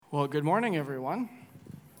Well, good morning, everyone.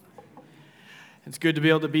 It's good to be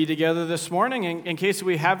able to be together this morning. In case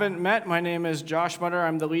we haven't met, my name is Josh Mutter.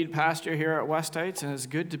 I'm the lead pastor here at Westheights, and it's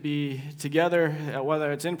good to be together,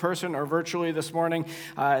 whether it's in person or virtually this morning.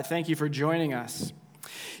 Thank you for joining us.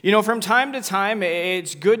 You know, from time to time,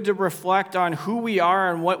 it's good to reflect on who we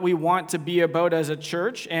are and what we want to be about as a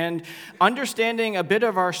church, and understanding a bit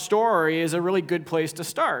of our story is a really good place to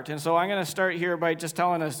start. And so I'm going to start here by just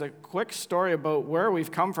telling us a quick story about where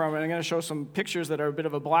we've come from, and I'm going to show some pictures that are a bit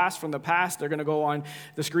of a blast from the past. They're going to go on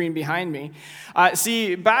the screen behind me.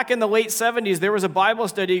 See, back in the late 70s, there was a Bible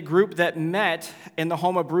study group that met in the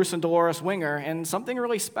home of Bruce and Dolores Winger, and something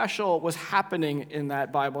really special was happening in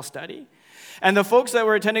that Bible study. And the folks that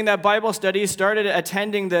were attending that Bible study started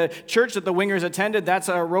attending the church that the Wingers attended. That's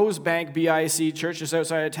a Rosebank BIC church just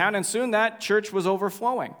outside of town, and soon that church was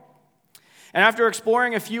overflowing. And after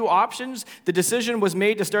exploring a few options, the decision was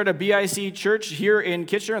made to start a BIC church here in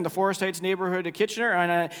Kitchener, in the Forest Heights neighborhood of Kitchener.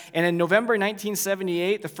 And in November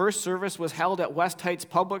 1978, the first service was held at Westheights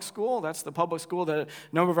Public School. That's the public school that a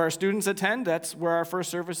number of our students attend. That's where our first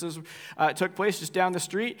services took place, just down the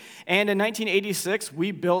street. And in 1986,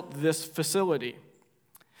 we built this facility.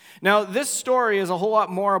 Now, this story is a whole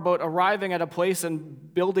lot more about arriving at a place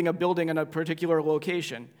and building a building in a particular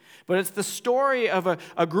location. But it's the story of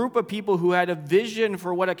a group of people who had a vision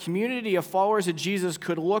for what a community of followers of Jesus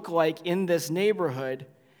could look like in this neighborhood.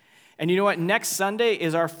 And you know what? Next Sunday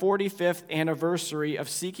is our 45th anniversary of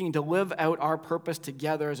seeking to live out our purpose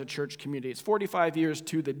together as a church community. It's 45 years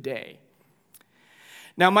to the day.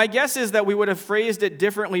 Now, my guess is that we would have phrased it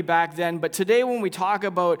differently back then, but today when we talk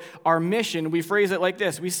about our mission, we phrase it like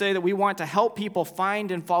this. We say that we want to help people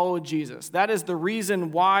find and follow Jesus. That is the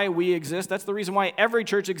reason why we exist. That's the reason why every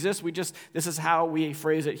church exists. This is how we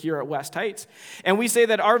phrase it here at Westheights. And we say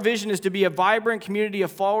that our vision is to be a vibrant community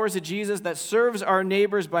of followers of Jesus that serves our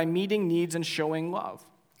neighbors by meeting needs and showing love.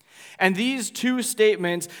 And these two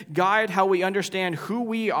statements guide how we understand who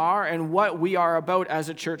we are and what we are about as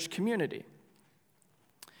a church community.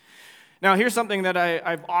 Now, here's something that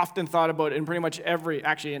I've often thought about in pretty much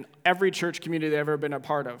in every church community that I've ever been a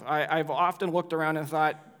part of. I've often looked around and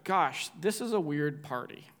thought, gosh, this is a weird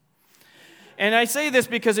party. And I say this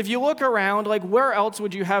because if you look around, like, where else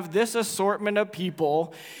would you have this assortment of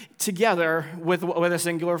people together with a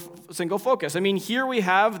single focus? I mean, here we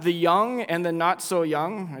have the young and the not so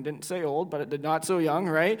young. I didn't say old, but the not so young,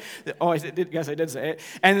 right? Oh, I did say it.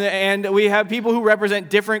 And we have people who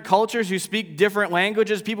represent different cultures, who speak different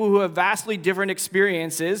languages, people who have vastly different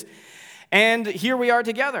experiences. And here we are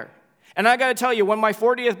together. And I got to tell you, when my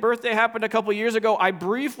 40th birthday happened a couple years ago, I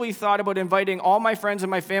briefly thought about inviting all my friends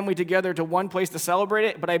and my family together to one place to celebrate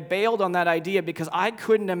it, but I bailed on that idea because I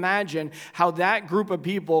couldn't imagine how that group of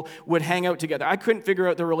people would hang out together. I couldn't figure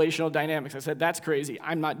out the relational dynamics. I said, that's crazy.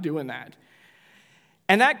 I'm not doing that.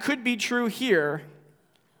 And that could be true here,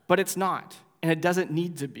 but it's not, and it doesn't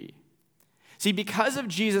need to be. See, because of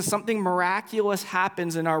Jesus, something miraculous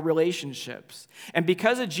happens in our relationships. And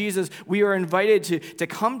because of Jesus, we are invited to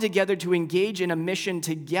come together to engage in a mission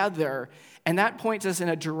together. And that points us in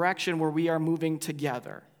a direction where we are moving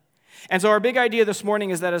together. And so our big idea this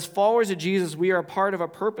morning is that as followers of Jesus, we are a part of a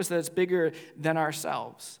purpose that is bigger than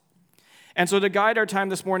ourselves. And so to guide our time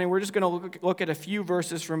this morning, we're just going to look at a few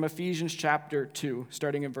verses from Ephesians chapter 2,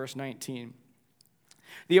 starting in verse 19.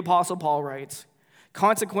 The Apostle Paul writes,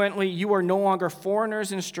 "Consequently, you are no longer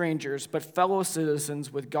foreigners and strangers, but fellow citizens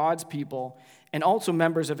with God's people and also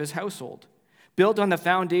members of his household, built on the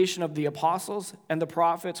foundation of the apostles and the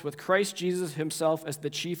prophets, with Christ Jesus himself as the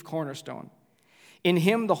chief cornerstone. In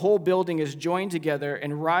him, the whole building is joined together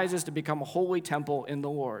and rises to become a holy temple in the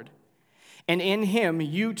Lord. And in him,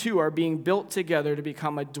 you too are being built together to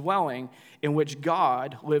become a dwelling in which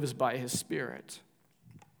God lives by his Spirit."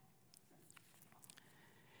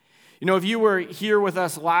 You know, if you were here with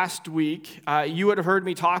us last week, you would have heard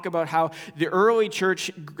me talk about how the early church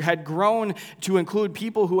had grown to include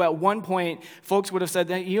people who at one point, folks would have said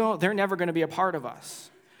that, they're never going to be a part of us.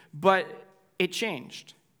 But it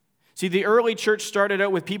changed. See, the early church started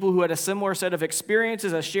out with people who had a similar set of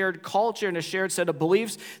experiences, a shared culture, and a shared set of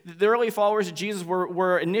beliefs. The early followers of Jesus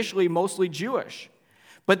were initially mostly Jewish.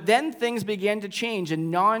 But then things began to change, and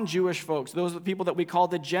non-Jewish folks, those are the people that we call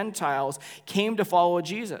the Gentiles, came to follow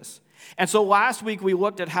Jesus. And so last week we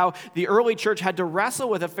looked at how the early church had to wrestle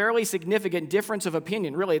with a fairly significant difference of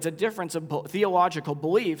opinion. Really, it's a difference of theological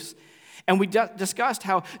beliefs. And we discussed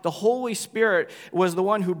how the Holy Spirit was the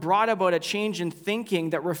one who brought about a change in thinking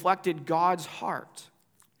that reflected God's heart.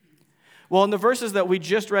 Well, in the verses that we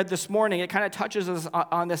just read this morning, it kind of touches us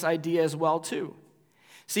on this idea as well, too.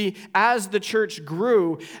 See, as the church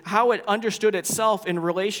grew, how it understood itself in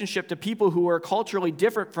relationship to people who were culturally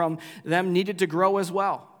different from them needed to grow as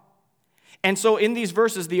well. And so in these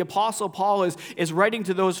verses, the Apostle Paul is writing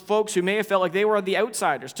to those folks who may have felt like they were the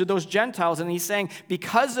outsiders, to those Gentiles, and he's saying,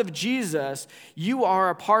 because of Jesus, you are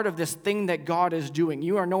a part of this thing that God is doing.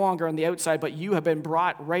 You are no longer on the outside, but you have been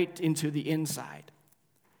brought right into the inside.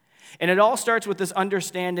 And it all starts with this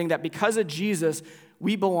understanding that because of Jesus,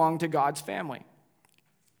 we belong to God's family.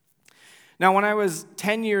 Now, when I was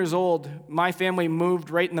 10 years old, my family moved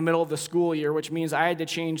right in the middle of the school year, which means I had to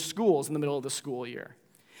change schools in the middle of the school year.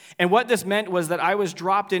 And what this meant was that I was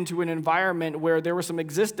dropped into an environment where there were some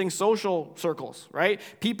existing social circles, right?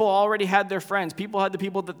 People already had their friends. People had the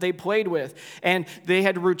people that they played with. And they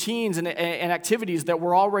had routines and activities that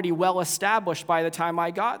were already well established by the time I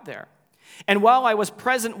got there. And while I was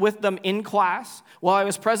present with them in class, while I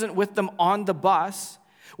was present with them on the bus,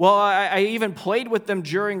 while I even played with them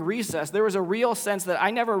during recess, there was a real sense that I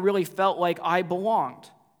never really felt like I belonged.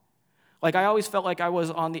 Like I always felt like I was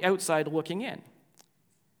on the outside looking in.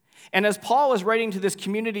 And as Paul is writing to this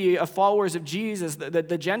community of followers of Jesus,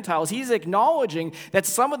 the Gentiles, he's acknowledging that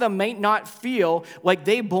some of them might not feel like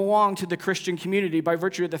they belong to the Christian community by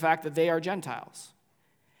virtue of the fact that they are Gentiles.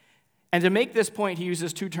 And to make this point, he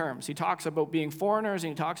uses two terms. He talks about being foreigners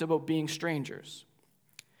and he talks about being strangers.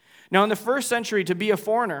 Now, in the first century, to be a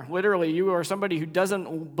foreigner, literally, you are somebody who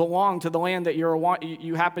doesn't belong to the land that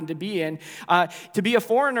you happen to be in. To be a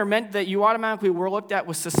foreigner meant that you automatically were looked at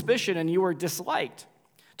with suspicion and you were disliked.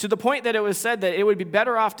 To the point that it was said that it would be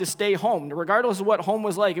better off to stay home. Regardless of what home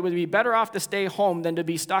was like, it would be better off to stay home than to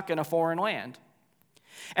be stuck in a foreign land.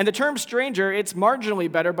 And the term stranger, it's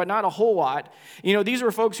marginally better, but not a whole lot. You know, these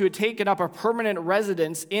were folks who had taken up a permanent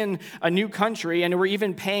residence in a new country and were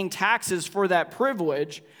even paying taxes for that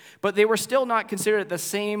privilege, but they were still not considered at the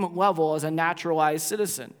same level as a naturalized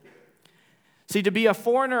citizen. See, to be a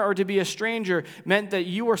foreigner or to be a stranger meant that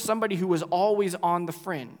you were somebody who was always on the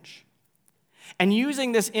fringe. And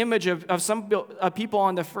using this image of some people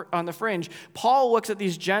on the fringe, Paul looks at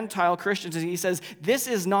these Gentile Christians and he says, this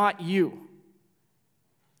is not you.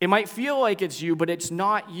 It might feel like it's you, but it's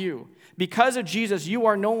not you. Because of Jesus, you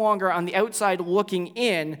are no longer on the outside looking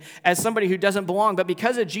in as somebody who doesn't belong. But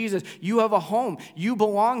because of Jesus, you have a home. You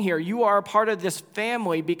belong here. You are a part of this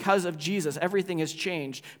family because of Jesus. Everything has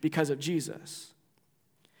changed because of Jesus.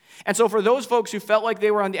 And so for those folks who felt like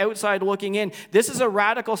they were on the outside looking in, this is a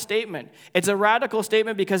radical statement. It's a radical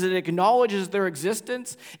statement because it acknowledges their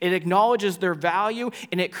existence, it acknowledges their value,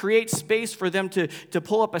 and it creates space for them to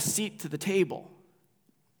pull up a seat to the table.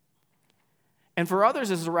 And for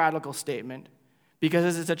others, it's a radical statement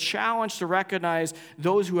because it's a challenge to recognize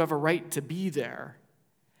those who have a right to be there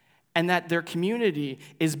and that their community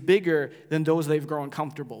is bigger than those they've grown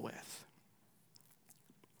comfortable with.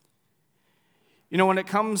 You know, when it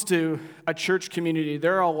comes to a church community,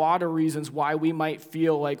 there are a lot of reasons why we might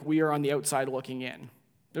feel like we are on the outside looking in.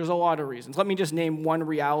 There's a lot of reasons. Let me just name one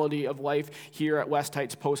reality of life here at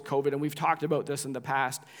Westheights post-COVID, and we've talked about this in the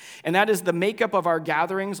past. And that is the makeup of our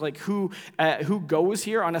gatherings, like who goes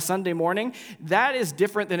here on a Sunday morning. That is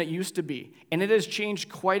different than it used to be, and it has changed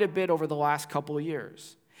quite a bit over the last couple of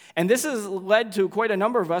years. And this has led to quite a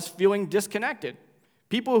number of us feeling disconnected.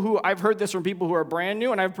 I've heard this from people who are brand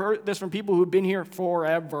new, and I've heard this from people who've been here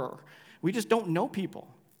forever. We just don't know people.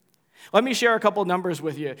 Let me share a couple numbers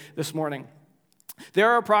with you this morning. There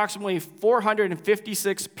are approximately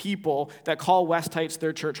 456 people that call Westheights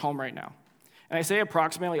their church home right now. And I say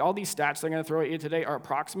approximately, all these stats I'm going to throw at you today are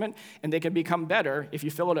approximate, and they can become better if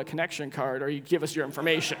you fill out a connection card or you give us your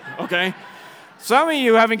information, okay? Some of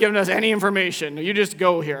you haven't given us any information. You just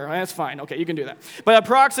go here. That's fine. Okay, you can do that. But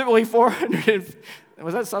approximately 400...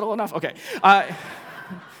 Was that subtle enough? Okay.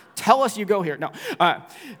 Tell us you go here. No.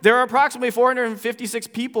 There are approximately 456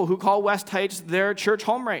 people who call Westheights their church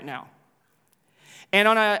home right now. And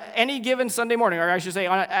on any given Sunday morning, or I should say,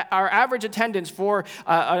 our average attendance for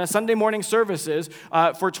Sunday morning services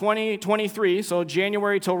for 2023, so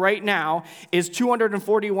January till right now, is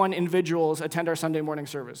 241 individuals attend our Sunday morning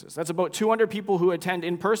services. That's about 200 people who attend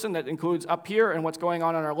in person. That includes up here and what's going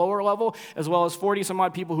on our lower level, as well as 40 some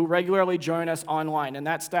odd people who regularly join us online. And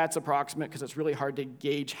that stat's approximate because it's really hard to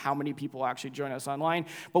gauge how many people actually join us online.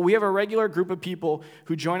 But we have a regular group of people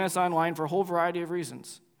who join us online for a whole variety of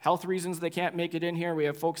reasons. Health reasons they can't make it in here. We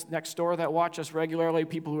have folks next door that watch us regularly,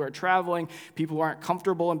 people who are traveling, people who aren't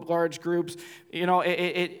comfortable in large groups. You know,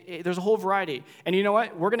 there's a whole variety. And you know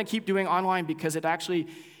what? We're going to keep doing online because it actually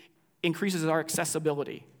increases our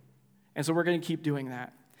accessibility. And so we're going to keep doing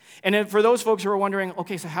that. And then for those folks who are wondering,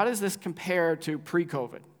 okay, so how does this compare to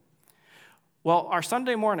pre-COVID? Well, our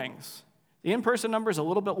Sunday mornings, The in-person number is a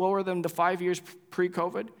little bit lower than the 5 years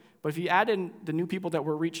pre-COVID, but if you add in the new people that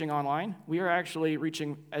we're reaching online, we are actually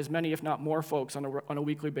reaching as many, if not more folks on a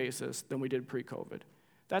weekly basis than we did pre-COVID.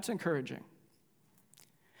 That's encouraging.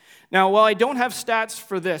 Now, while I don't have stats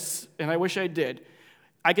for this, and I wish I did,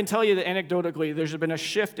 I can tell you that anecdotally, there's been a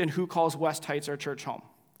shift in who calls Westheights our church home.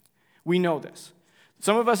 We know this.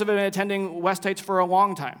 Some of us have been attending Westheights for a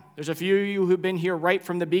long time. There's a few of you who've been here right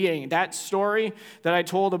from the beginning. That story that I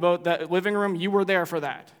told about that living room, you were there for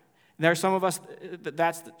that. There are some of us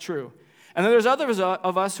that's true. And then there's others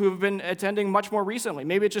of us who have been attending much more recently.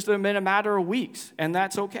 Maybe it's just been a matter of weeks, and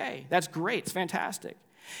that's okay. That's great. It's fantastic.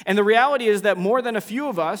 And the reality is that more than a few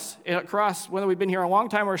of us across, whether we've been here a long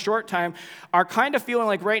time or a short time, are kind of feeling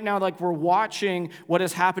like right now like we're watching what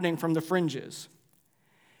is happening from the fringes.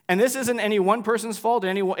 And this isn't any one person's fault,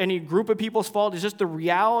 any group of people's fault. It's just the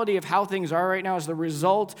reality of how things are right now as the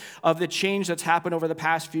result of the change that's happened over the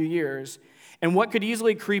past few years. And what could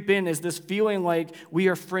easily creep in is this feeling like we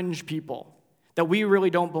are fringe people, that we really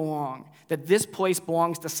don't belong, that this place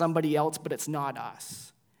belongs to somebody else, but it's not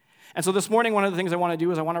us. And so this morning, one of the things I want to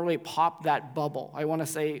do is I want to really pop that bubble. I want to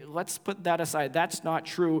say, let's put that aside. That's not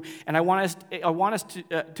true. And I want us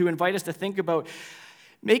to invite us to think about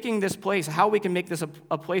making this place, how we can make this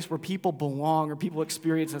a place where people belong or people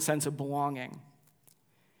experience a sense of belonging.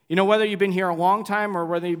 You know, whether you've been here a long time or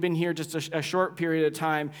whether you've been here just a short period of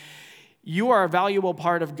time, you are a valuable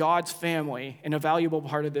part of God's family and a valuable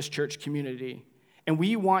part of this church community. And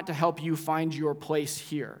we want to help you find your place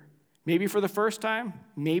here. Maybe for the first time,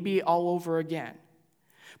 maybe all over again.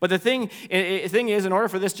 But the thing is, in order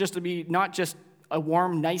for this just to be not just a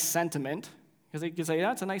warm, nice sentiment, because they can say,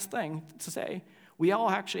 that's a nice thing to say, we all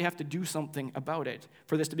actually have to do something about it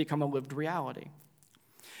for this to become a lived reality.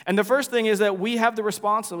 And the first thing is that we have the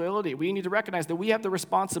responsibility. We need to recognize that we have the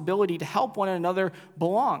responsibility to help one another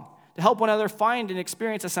belong, to help one another find and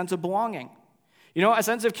experience a sense of belonging. You know, a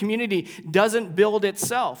sense of community doesn't build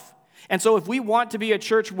itself. And so if we want to be a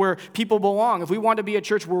church where people belong, if we want to be a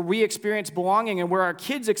church where we experience belonging and where our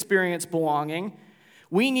kids experience belonging,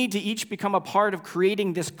 we need to each become a part of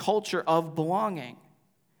creating this culture of belonging.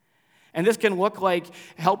 And this can look like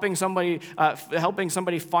helping somebody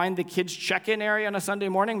find the kids' check-in area on a Sunday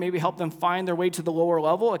morning, maybe help them find their way to the lower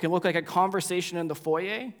level. It can look like a conversation in the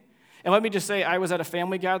foyer. And let me just say, I was at a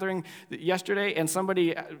family gathering yesterday, and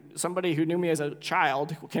somebody who knew me as a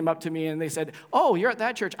child came up to me, and they said, oh, you're at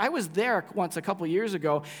that church. I was there once a couple years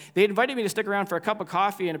ago. They invited me to stick around for a cup of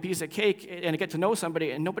coffee and a piece of cake and to get to know somebody,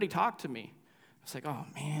 and nobody talked to me. I was like, oh,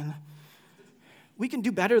 man. We can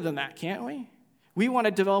do better than that, can't we? We want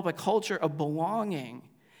to develop a culture of belonging,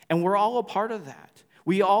 and we're all a part of that.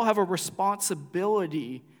 We all have a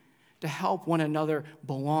responsibility to help one another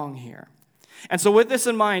belong here. And so with this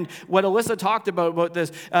in mind, what Alyssa talked about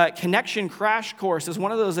this connection crash course is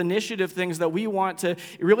one of those initiative things that we want to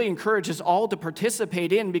really encourage us all to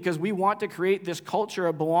participate in because we want to create this culture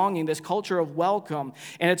of belonging, this culture of welcome.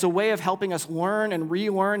 And it's a way of helping us learn and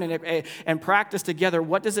relearn and practice together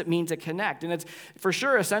what does it mean to connect. And it's for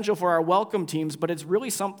sure essential for our welcome teams, but it's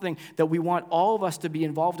really something that we want all of us to be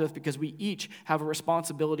involved with because we each have a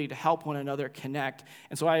responsibility to help one another connect.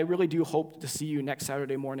 And so I really do hope to see you next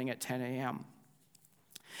Saturday morning at 10 a.m.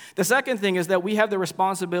 The second thing is that we have the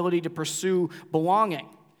responsibility to pursue belonging.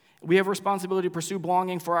 We have a responsibility to pursue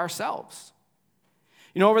belonging for ourselves.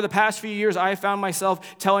 You know, over the past few years, I found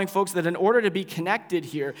myself telling folks that in order to be connected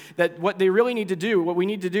here, that what they really need to do, what we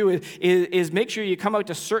need to do is make sure you come out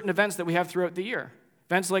to certain events that we have throughout the year.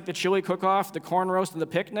 Events like the chili cook-off, the corn roast, and the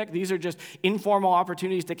picnic. These are just informal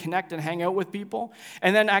opportunities to connect and hang out with people.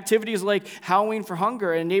 And then activities like Halloween for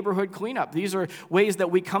Hunger and neighborhood cleanup. These are ways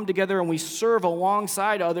that we come together and we serve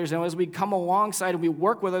alongside others. And as we come alongside and we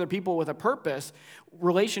work with other people with a purpose,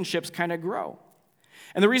 relationships kind of grow.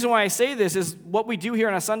 And the reason why I say this is what we do here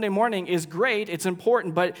on a Sunday morning is great, it's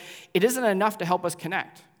important, but it isn't enough to help us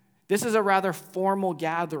connect. This is a rather formal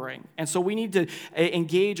gathering, and so we need to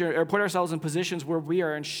engage or put ourselves in positions where we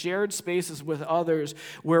are in shared spaces with others,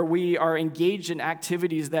 where we are engaged in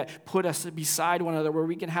activities that put us beside one another, where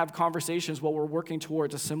we can have conversations while we're working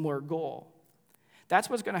towards a similar goal. That's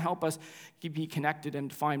what's going to help us be connected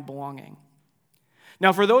and find belonging.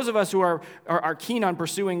 Now, for those of us who are keen on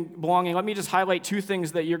pursuing belonging, let me just highlight two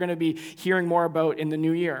things that you're going to be hearing more about in the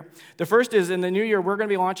new year. The first is, in the new year, we're going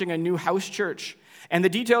to be launching a new house church. And the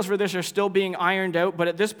details for this are still being ironed out, but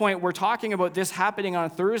at this point, we're talking about this happening on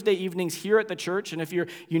Thursday evenings here at the church. And if you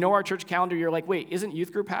know our church calendar, you're like, wait, isn't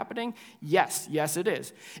youth group happening? Yes, it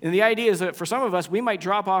is. And the idea is that for some of us, we might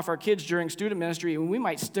drop off our kids during student ministry, and we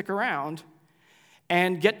might stick around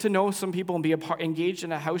and get to know some people and be engaged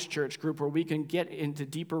in a house church group where we can get into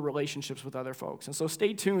deeper relationships with other folks. And so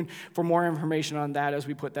stay tuned for more information on that as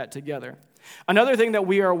we put that together. Another thing that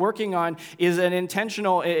we are working on is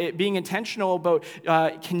being intentional about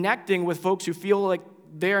connecting with folks who feel like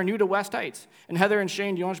they are new to Westheights. And Heather and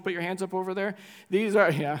Shane, do you want to put your hands up over there? These are,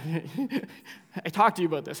 yeah. I talked to you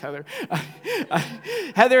about this, Heather.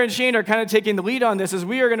 Heather and Shane are kind of taking the lead on this as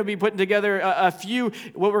we are going to be putting together a few,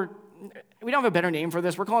 we don't have a better name for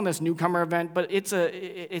this. We're calling this newcomer event, but it's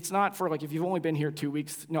not for like if you've only been here 2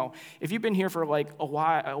 weeks. No, if you've been here for like a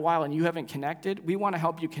while and you haven't connected, we want to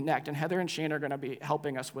help you connect. And Heather and Shane are going to be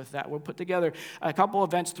helping us with that. We'll put together a couple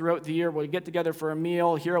events throughout the year. We'll get together for a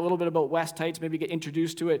meal, hear a little bit about Westheights, maybe get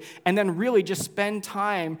introduced to it, and then really just spend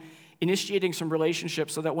time initiating some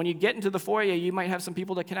relationships so that when you get into the foyer, you might have some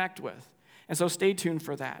people to connect with. And so stay tuned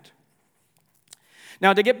for that.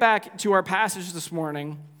 Now, to get back to our passage this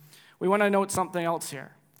morning, we want to note something else here,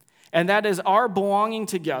 and that is our belonging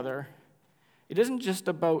together. It isn't just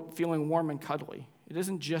about feeling warm and cuddly. It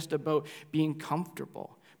isn't just about being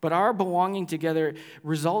comfortable, but our belonging together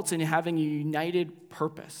results in having a united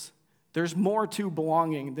purpose. There's more to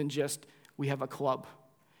belonging than just we have a club.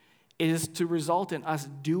 It is to result in us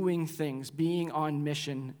doing things, being on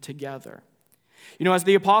mission together. You know, as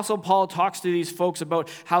the Apostle Paul talks to these folks about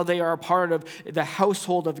how they are a part of the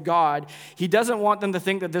household of God, he doesn't want them to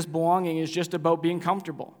think that this belonging is just about being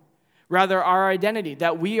comfortable. Rather, our identity,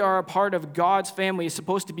 that we are a part of God's family, is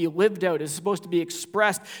supposed to be lived out, is supposed to be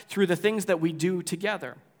expressed through the things that we do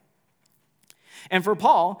together. And for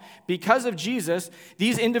Paul, because of Jesus,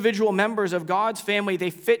 these individual members of God's family, they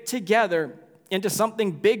fit together into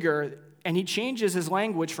something bigger. And he changes his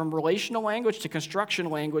language from relational language to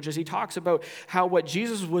construction language as he talks about how what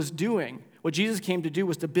Jesus was doing, what Jesus came to do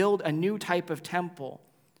was to build a new type of temple,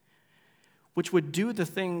 which would do the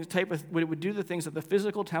things that the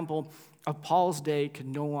physical temple of Paul's day could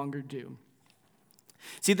no longer do.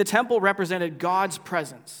 See, the temple represented God's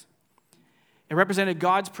presence. It represented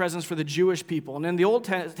God's presence for the Jewish people. And in the Old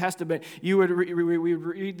Testament, we would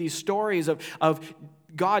read these stories of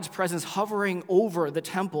God's presence hovering over the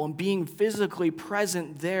temple and being physically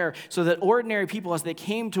present there so that ordinary people, as they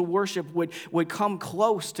came to worship, would come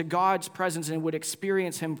close to God's presence and would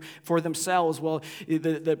experience him for themselves while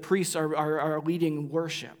the priests are leading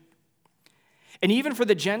worship. And even for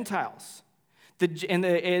the Gentiles, in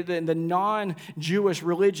the non-Jewish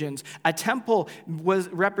religions, a temple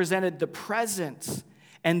represented the presence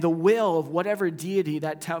and the will of whatever deity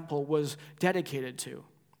that temple was dedicated to.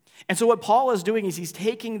 And so what Paul is doing is he's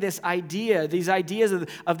taking these ideas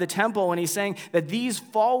of the temple, and he's saying that these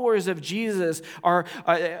followers of Jesus are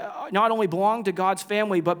not only belong to God's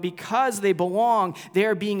family, but because they belong, they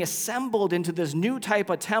are being assembled into this new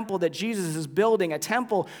type of temple that Jesus is building, a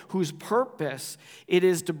temple whose purpose it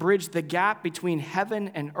is to bridge the gap between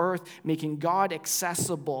heaven and earth, making God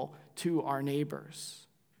accessible to our neighbors.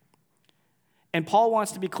 And Paul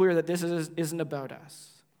wants to be clear that this isn't about us.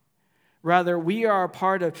 Rather, we are a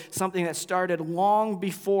part of something that started long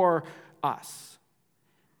before us,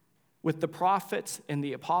 with the prophets and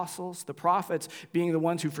the apostles, the prophets being the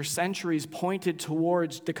ones who for centuries pointed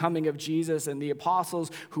towards the coming of Jesus, and the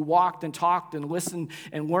apostles who walked and talked and listened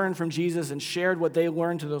and learned from Jesus and shared what they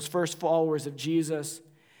learned to those first followers of Jesus.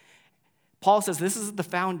 Paul says this is the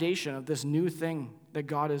foundation of this new thing that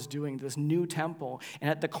God is doing, this new temple.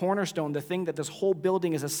 And at the cornerstone, the thing that this whole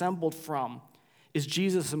building is assembled from, is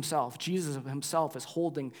Jesus himself. Jesus himself is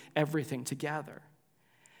holding everything together.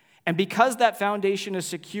 And because that foundation is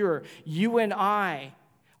secure, you and I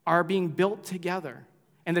are being built together.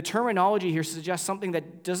 And the terminology here suggests something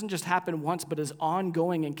that doesn't just happen once, but is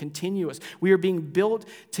ongoing and continuous. We are being built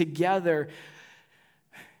together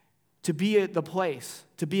to be at the place,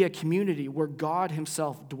 to be a community where God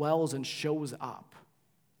himself dwells and shows up.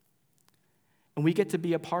 And we get to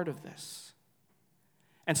be a part of this.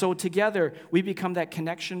 And so together, we become that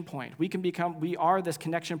connection point. We are this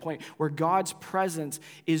connection point where God's presence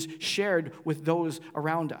is shared with those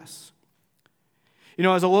around us. You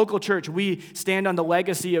know, as a local church, we stand on the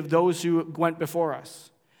legacy of those who went before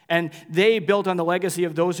us. And they built on the legacy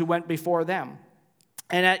of those who went before them.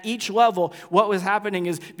 And at each level, what was happening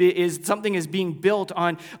is something is being built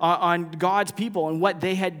on God's people and what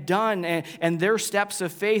they had done and their steps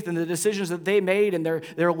of faith and the decisions that they made and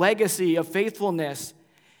their legacy of faithfulness.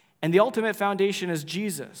 And the ultimate foundation is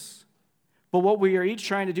Jesus. But what we are each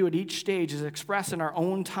trying to do at each stage is express in our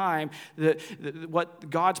own time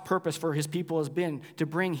what God's purpose for his people has been, to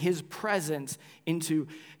bring his presence into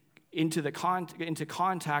into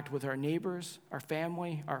contact with our neighbors, our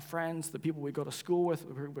family, our friends, the people we go to school with,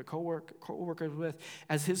 we co-workers with.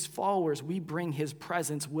 As his followers, we bring his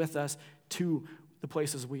presence with us to the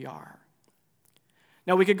places we are.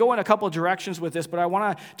 Now, we could go in a couple of directions with this, but I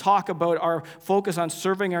want to talk about our focus on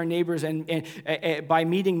serving our neighbors and by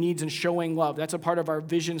meeting needs and showing love. That's a part of our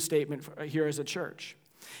vision statement here as a church.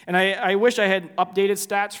 And I wish I had updated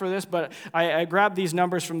stats for this, but I grabbed these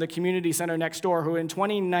numbers from the community center next door, who in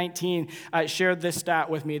 2019 shared this stat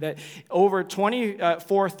with me, that over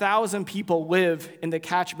 24,000 people live in the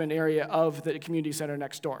catchment area of the community center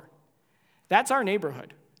next door. That's our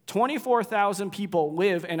neighborhood. 24,000 people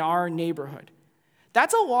live in our neighborhood.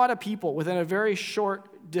 That's a lot of people within a very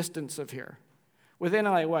short distance of here. Within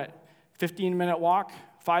 15-minute walk,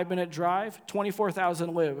 5-minute drive,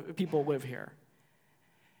 24,000 people live here.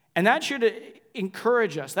 And that should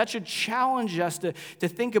encourage us, that should challenge us to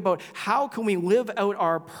think about how can we live out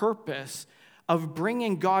our purpose of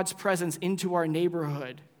bringing God's presence into our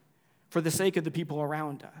neighborhood for the sake of the people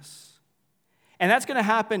around us. And that's going to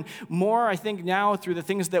happen more, I think, now through the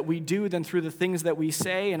things that we do than through the things that we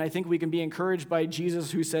say. And I think we can be encouraged by Jesus,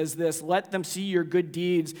 who says this: let them see your good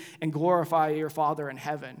deeds and glorify your Father in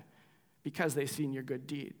heaven, because they've seen your good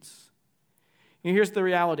deeds. And here's the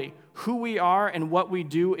reality. Who we are and what we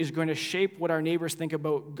do is going to shape what our neighbors think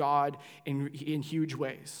about God in huge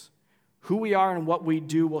ways. Who we are and what we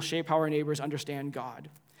do will shape how our neighbors understand God.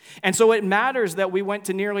 And so it matters that we went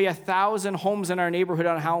to nearly 1,000 homes in our neighborhood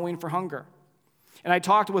on Halloween for hunger. And I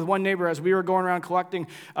talked with one neighbor as we were going around collecting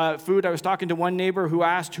food. I was talking to one neighbor who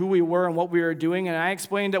asked who we were and what we were doing, and I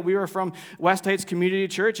explained that we were from Westheights Community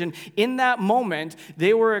Church, and in that moment,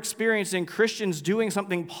 they were experiencing Christians doing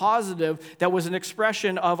something positive that was an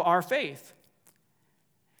expression of our faith.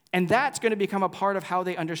 And that's going to become a part of how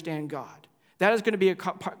they understand God. That is going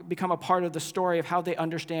to become a part of the story of how they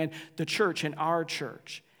understand the church and our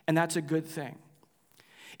church, and that's a good thing.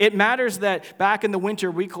 It matters that back in the winter,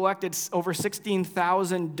 we collected over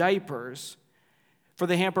 16,000 diapers for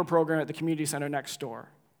the hamper program at the community center next door,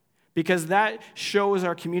 because that shows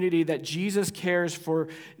our community that Jesus cares for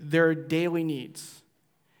their daily needs.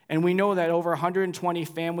 And we know that over 120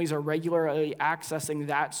 families are regularly accessing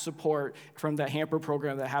that support from the hamper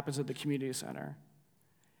program that happens at the community center.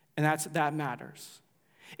 And that matters.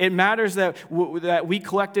 It matters that we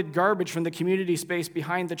collected garbage from the community space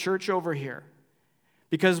behind the church over here.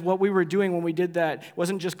 Because what we were doing when we did that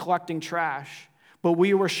wasn't just collecting trash, but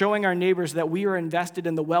we were showing our neighbors that we are invested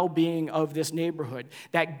in the well-being of this neighborhood,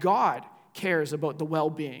 that God cares about the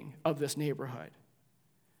well-being of this neighborhood.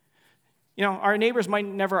 You know, our neighbors might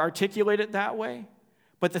never articulate it that way,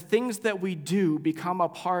 but the things that we do become a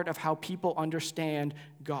part of how people understand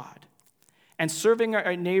God. And serving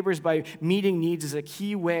our neighbors by meeting needs is a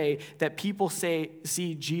key way that people see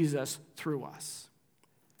Jesus through us.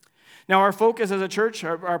 Now, our focus as a church,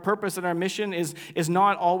 our purpose and our mission is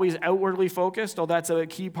not always outwardly focused, although that's a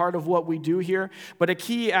key part of what we do here. But a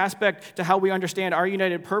key aspect to how we understand our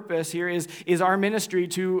united purpose here is our ministry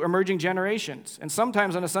to emerging generations. And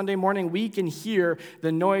sometimes on a Sunday morning, we can hear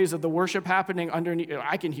the noise of the worship happening underneath.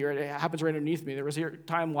 I can hear it. It happens right underneath me. There was a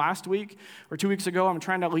time last week or 2 weeks ago, I'm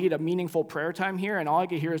trying to lead a meaningful prayer time here, and all I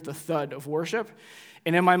could hear is the thud of worship.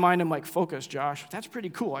 And in my mind, I'm like, focus, Josh. That's pretty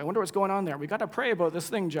cool. I wonder what's going on there. We got to pray about this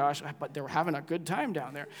thing, Josh. But they were having a good time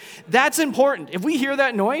down there. That's important. If we hear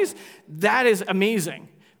that noise, that is amazing.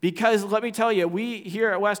 Because let me tell you, we here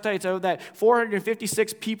at Westheights, out of that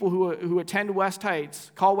 456 people who attend Westheights,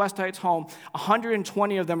 call Westheights home,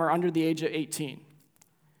 120 of them are under the age of 18.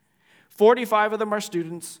 45 of them are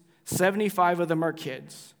students. 75 of them are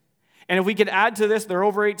kids. And if we could add to this, they're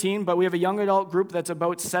over 18, but we have a young adult group that's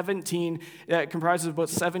about 17, that comprises about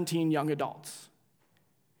 17 young adults.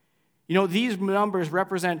 You know, these numbers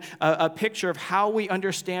represent a picture of how we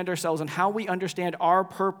understand ourselves and how we understand our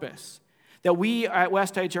purpose. That we at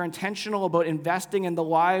Westheights are intentional about investing in the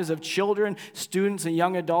lives of children, students, and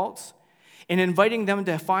young adults, and inviting them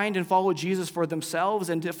to find and follow Jesus for themselves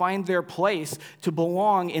and to find their place to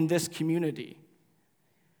belong in this community.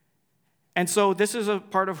 And so this is a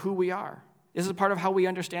part of who we are. This is a part of how we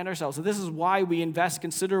understand ourselves. And this is why we invest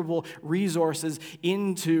considerable resources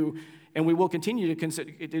into, and we will continue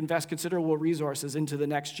to invest considerable resources into the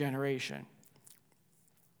next generation.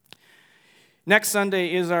 Next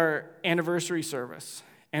Sunday is our anniversary service.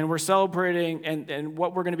 And we're celebrating, and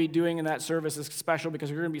what we're going to be doing in that service is special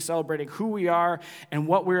because we're going to be celebrating who we are and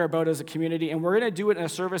what we're about as a community. And we're going to do it in a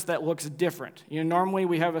service that looks different. You know, normally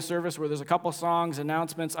we have a service where there's a couple songs,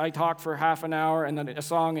 announcements, I talk for half an hour, and then a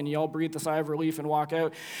song, and you all breathe a sigh of relief and walk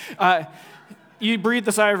out. You breathe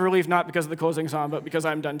the sigh of relief not because of the closing song, but because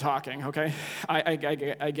I'm done talking, okay? I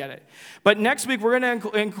get it. But next week, we're going to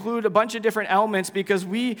include a bunch of different elements because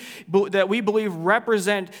that we believe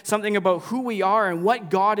represent something about who we are and what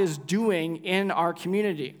God is doing in our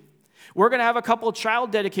community. We're going to have a couple of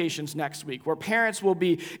child dedications next week where parents will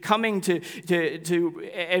be coming to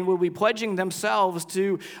and will be pledging themselves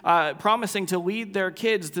to promising to lead their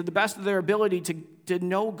kids to the best of their ability to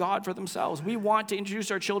know God for themselves. We want to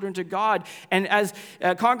introduce our children to God. And as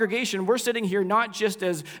a congregation, we're sitting here not just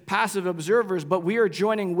as passive observers, but we are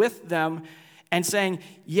joining with them and saying,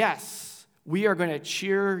 yes, we are going to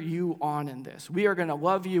cheer you on in this. We are going to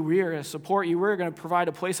love you. We are going to support you. We're going to provide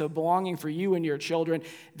a place of belonging for you and your children.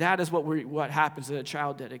 That is what happens at a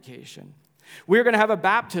child dedication. We're going to have a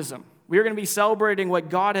baptism. We're going to be celebrating what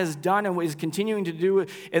God has done and what He's continuing to do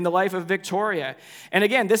in the life of Victoria. And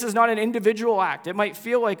again, this is not an individual act. It might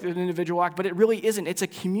feel like an individual act, but it really isn't. It's a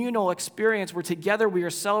communal experience where together we are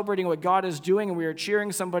celebrating what God is doing and we are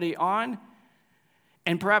cheering somebody on.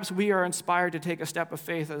 And perhaps we are inspired to take a step of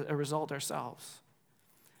faith as a result ourselves.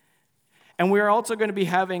 And we are also going to be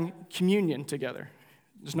having communion together.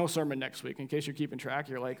 There's no sermon next week. In case you're keeping track,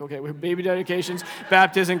 you're like, okay, we have baby dedications,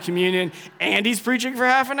 baptism, communion, and he's preaching for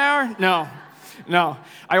half an hour? No.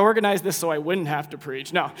 I organized this so I wouldn't have to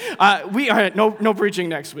preach. No, we are no preaching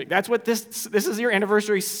next week. That's what this is your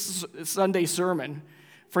anniversary Sunday sermon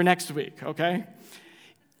for next week, okay?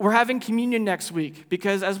 We're having communion next week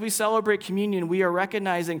because as we celebrate communion, we are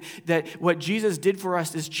recognizing that what Jesus did for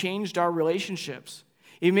us has changed our relationships.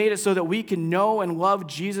 He made it so that we can know and love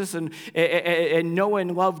Jesus and know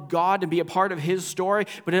and love God and be a part of His story,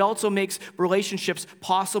 but it also makes relationships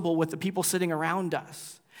possible with the people sitting around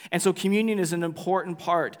us. And so communion is an important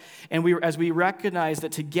part. And as we recognize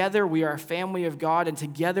that together we are a family of God and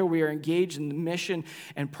together we are engaged in the mission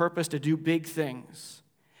and purpose to do big things.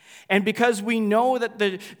 And because we know that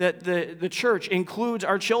the church includes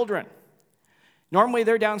our children, normally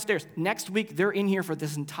they're downstairs. Next week, they're in here for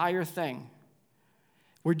this entire thing.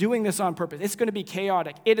 We're doing this on purpose. It's going to be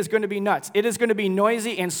chaotic. It is going to be nuts. It is going to be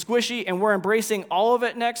noisy and squishy, and we're embracing all of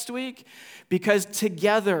it next week because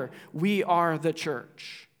together we are the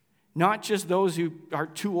church, not just those who are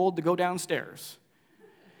too old to go downstairs.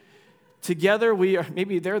 Together we are,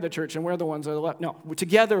 maybe they're the church and we're the ones that are left. No,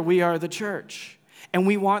 together we are the church, and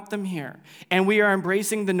we want them here, and we are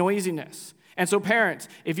embracing the noisiness. And so parents,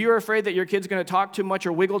 if you're afraid that your kid's going to talk too much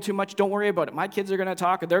or wiggle too much, don't worry about it. My kids are going to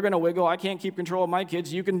talk, and they're going to wiggle. I can't keep control of my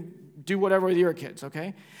kids. You can do whatever with your kids,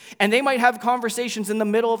 okay? And they might have conversations in the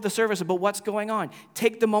middle of the service about what's going on.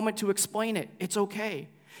 Take the moment to explain it. It's okay.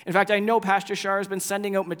 In fact, I know Pastor Shar has been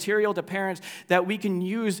sending out material to parents that we can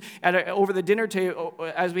use over the dinner table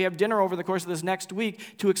as we have dinner over the course of this next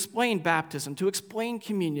week to explain baptism, to explain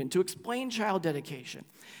communion, to explain child dedication.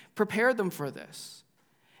 Prepare them for this.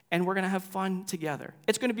 And we're going to have fun together.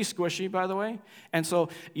 It's going to be squishy, by the way. And so,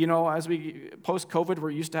 as we post-COVID, we're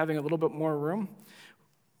used to having a little bit more room.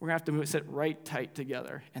 We're going to have to sit right tight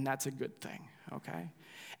together, and that's a good thing, okay?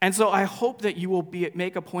 And so I hope that you will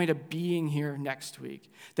make a point of being here next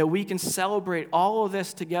week, that we can celebrate all of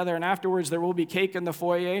this together, and afterwards there will be cake in the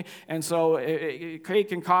foyer, and so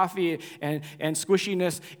cake and coffee and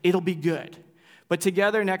squishiness, it'll be good. But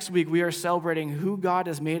together next week, we are celebrating who God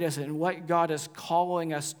has made us and what God is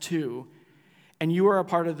calling us to. And you are a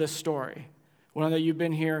part of this story. Whether you've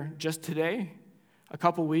been here just today, a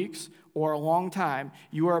couple weeks, or a long time,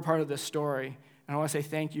 you are a part of this story. And I want to say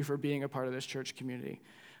thank you for being a part of this church community.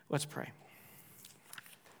 Let's pray.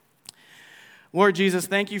 Lord Jesus,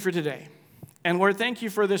 thank you for today. And Lord, thank you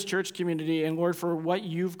for this church community, and Lord, for what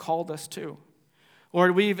you've called us to.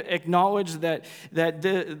 Lord, we've acknowledged that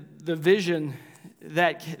the vision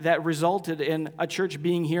that resulted in a church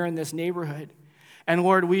being here in this neighborhood. And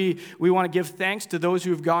Lord, we want to give thanks to those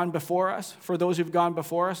who've gone before us,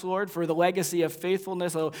 Lord, for the legacy of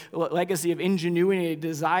faithfulness, a legacy of ingenuity, a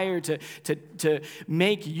desire to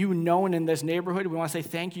make you known in this neighborhood. We want to say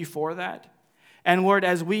thank you for that. And Lord,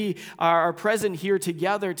 as we are present here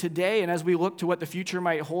together today, and as we look to what the future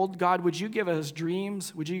might hold, God, would you give us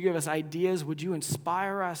dreams? Would you give us ideas? Would you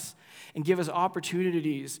inspire us and give us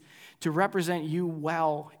opportunities to represent you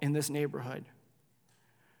well in this neighborhood?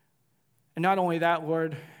 And not only that,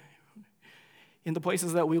 Lord, in the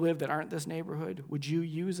places that we live that aren't this neighborhood, would you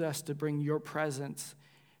use us to bring your presence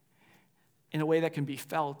in a way that can be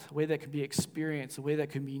felt, a way that can be experienced, a way that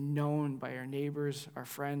can be known by our neighbors, our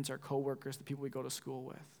friends, our coworkers, the people we go to school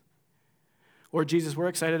with. Lord Jesus, we're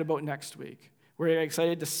excited about next week. We're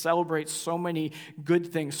excited to celebrate so many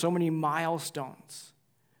good things, so many milestones.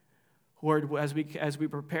 Lord, as we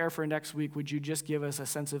prepare for next week, would you just give us a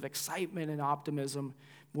sense of excitement and optimism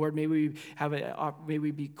Lord, may we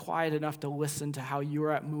be quiet enough to listen to how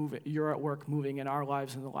you're at work moving in our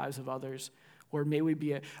lives and the lives of others. Lord, may we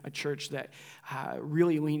be a church that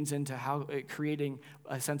really leans into creating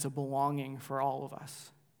a sense of belonging for all of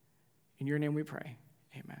us. In your name we pray.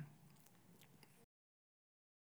 Amen.